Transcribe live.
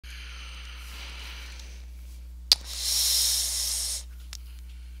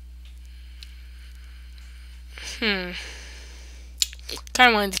Kind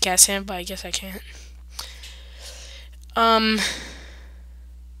of wanted to cast him, but I guess I can't. I'm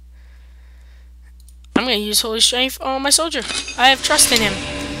gonna use Holy Strength on my soldier. I have trust in him.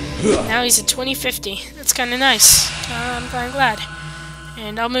 Now he's at 2050. That's kind of nice. I'm kind of glad.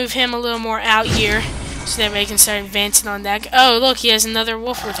 And I'll move him a little more out here so that way I can start advancing on that. Oh, look, he has another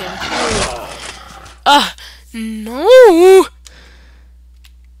wolf with him. No!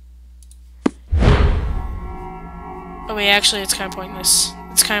 Oh, wait, actually, it's kind of pointless.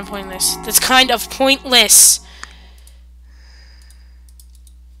 It's kind of pointless. That's kind of pointless!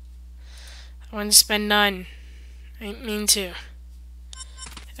 I want to spend none. I didn't mean to.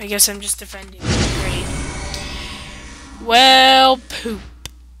 I guess I'm just defending. Great. Well, poop.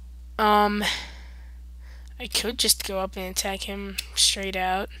 I could just go up and attack him straight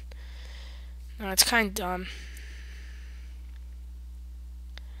out. No, it's kind of dumb.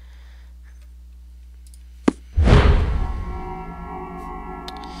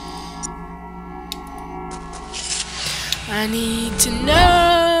 I need to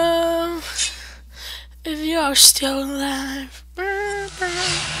know if you're still alive.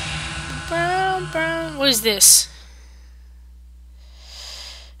 What is this?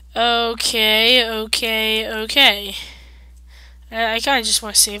 Okay. I kind of just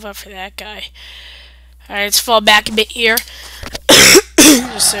want to save up for that guy. Alright, let's fall back a bit here.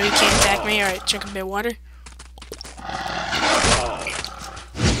 Just so he can't attack me. Alright, drink a bit of water.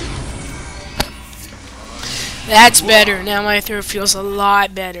 That's better. Now my throat feels a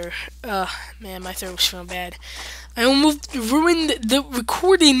lot better. Man, my throat was feeling bad. I almost ruined the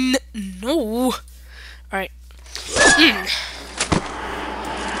recording. No. Alright.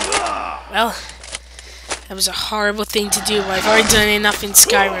 Well, that was a horrible thing to do. I've already done enough in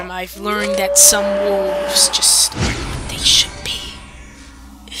Skyrim. I've learned that some wolves just aren't what they should be.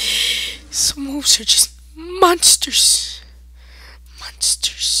 Some wolves are just monsters.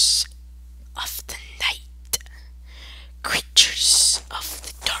 Monsters of the night. Creatures of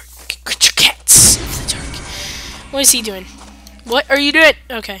the dark. Creature cats of the dark. What is he doing? What are you doing?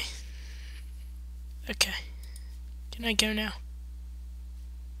 Okay. Okay. Can I go now?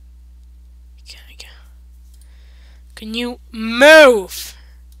 Can I go? Can you move?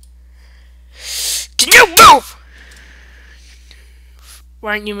 Can you move?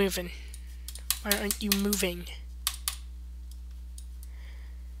 Why aren't you moving? Why aren't you moving?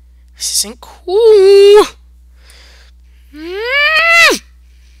 This isn't cool.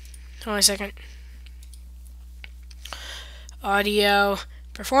 Hold on a second. Audio.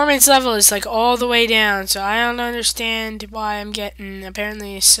 Performance level is like all the way down, so I don't understand why I'm getting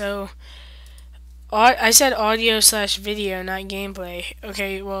apparently so. I said audio / video, not gameplay.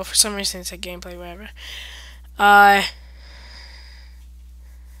 Okay, well for some reason it's like gameplay, whatever.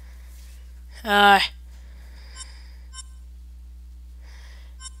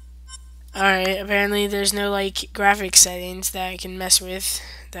 Alright, apparently there's no like graphics settings that I can mess with,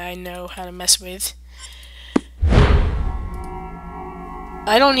 that I know how to mess with.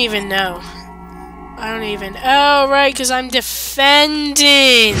 I don't even know. Oh, right, because I'm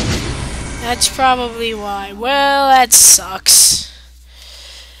defending. That's probably why. Well, that sucks.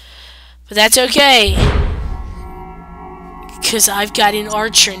 But that's okay. Because I've got an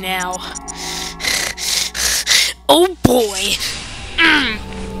archer now. Oh, boy.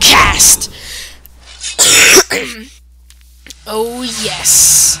 Cast. Oh,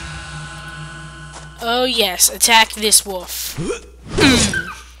 yes. Oh, yes. Attack this wolf.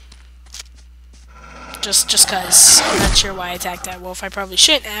 Just cause I'm not sure why I attacked that wolf. I probably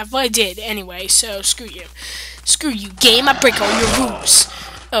shouldn't have, but I did anyway, so screw you. Screw you, game. I break all your rules.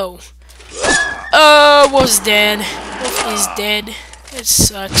 Oh. Oh, wolf's dead. Wolf is dead. It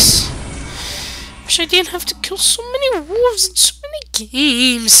sucks. Wish I didn't have to kill so many wolves in so many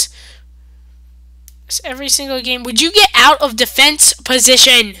games. It's every single game. Would you get out of defense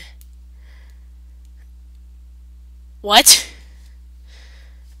position? What?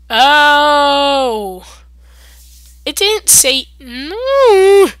 Oh, it didn't say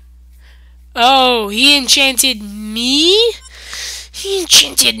no. Oh, he enchanted me? He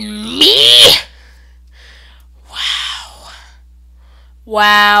enchanted me? Wow.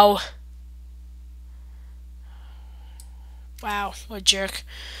 Wow. Wow, what a jerk.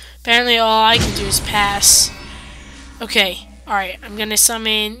 Apparently all I can do is pass. Okay, alright, I'm gonna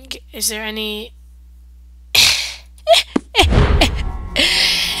summon. Is there any...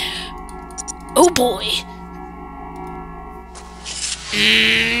 Oh boy.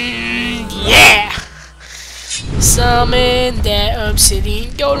 Yeah. Summon that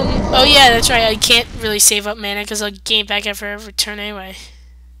obsidian golem. Oh yeah, that's right. I can't really save up mana because I'll gain back after every turn anyway.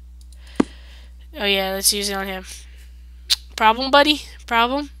 Oh yeah, let's use it on him. Problem, buddy?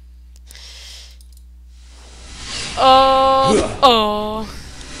 Problem? Oh.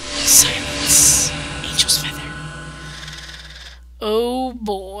 Silence. Angel's feather. Oh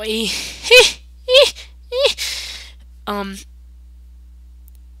boy.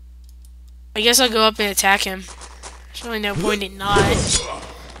 I guess I'll go up and attack him. There's really no point in not.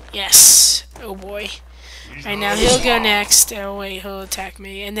 Yes. Oh boy. Alright, now he'll go next. Oh wait, he'll attack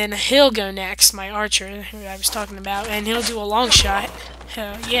me. And then he'll go next, my archer, who I was talking about. And he'll do a long shot.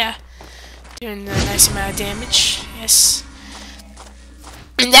 Yeah. Doing a nice amount of damage. Yes.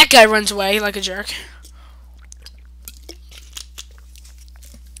 And that guy runs away like a jerk.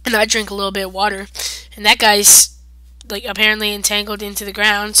 And I drink a little bit of water. And that guy's, like, apparently entangled into the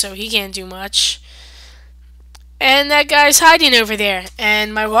ground, so he can't do much. And that guy's hiding over there.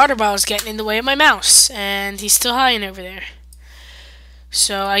 And my water bottle's getting in the way of my mouse. And he's still hiding over there.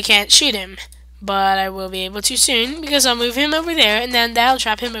 So I can't shoot him. But I will be able to soon, because I'll move him over there, and then that'll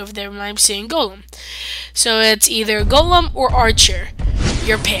trap him over there when I'm seeing Golem. So it's either Golem or Archer.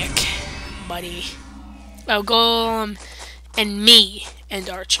 Your pick, buddy. Oh, Golem and me and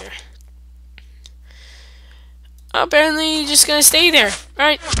Archer. Apparently, you're just gonna stay there.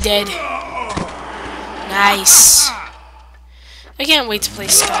 Alright, dead. Nice. I can't wait to play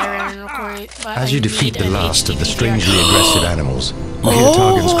Skyrim and record it, but as you defeat the last of the strangely here. aggressive animals, you hear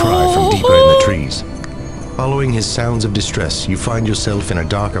Targan's cry from deeper in the trees. Following his sounds of distress, you find yourself in a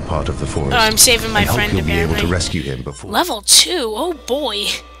darker part of the forest. Oh, I'm saving my friend, you'll be able apparently. to rescue him before. Level 2? Oh boy.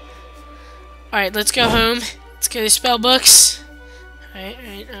 Alright, let's go home. Let's go to spell books.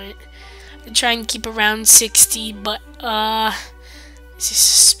 Alright. I try and keep around 60, but this is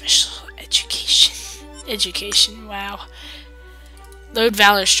special education. Education, wow. Load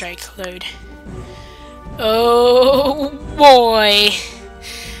Valor Strike, load. Oh boy.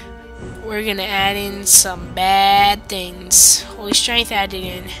 We're gonna add in some bad things. Holy Strength added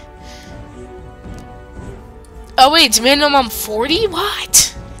in. Oh wait, it's minimum 40?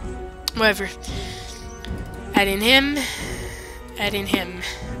 What? Whatever. Add in him. Add in him.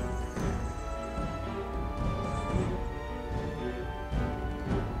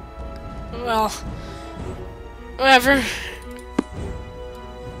 Well, whatever.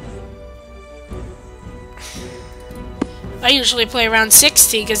 I usually play around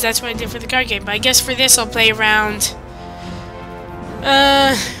 60 because that's what I did for the card game. But I guess for this I'll play around.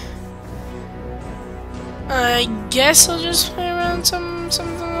 I guess I'll just play around some.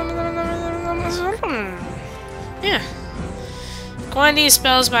 Yeah. Quantity of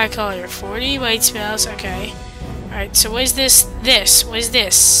spells by color. 40 white spells. Okay. Alright, so what is this? What is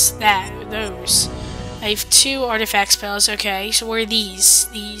this? Those. I have 2 artifact spells. Okay, so what are these?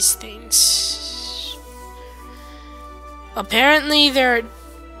 These things. Apparently they're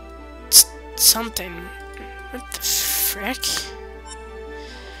something. What the frick?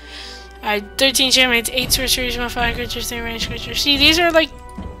 I 13 champions, 8 sorceries, 1 fire creatures, 3 range creatures. See, these are like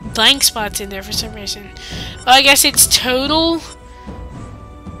blank spots in there for some reason. Oh, I guess it's total.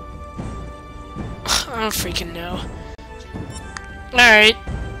 I don't freaking know. Alright.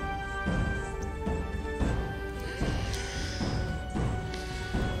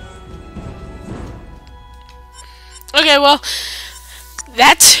 Okay, well,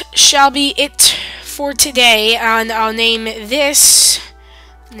 that shall be it for today, and I'll name this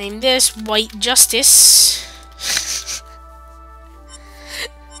White Justice.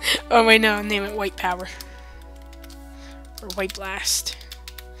 Oh wait, no, I'll name it White Power. Or White Blast.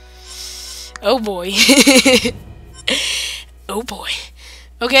 Oh boy. Oh boy.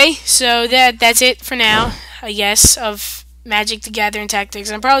 Okay, so that's it for now, I guess, of Magic the Gathering Tactics.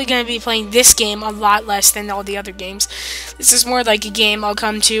 I'm probably going to be playing this game a lot less than all the other games. This is more like a game I'll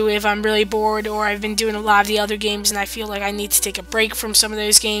come to if I'm really bored, or I've been doing a lot of the other games and I feel like I need to take a break from some of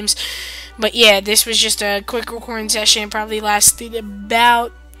those games. But yeah, this was just a quick recording session. Probably lasted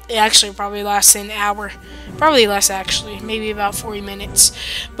about, probably lasted an hour. Probably less, actually. Maybe about 40 minutes.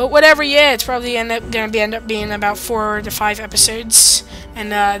 But whatever, yeah, it's probably end up being about 4 to 5 episodes.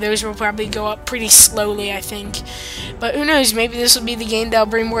 And those will probably go up pretty slowly, I think. But who knows, maybe this will be the game that'll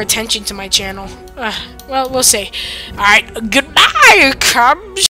bring more attention to my channel. Well, we'll see. Alright, goodbye, cubs!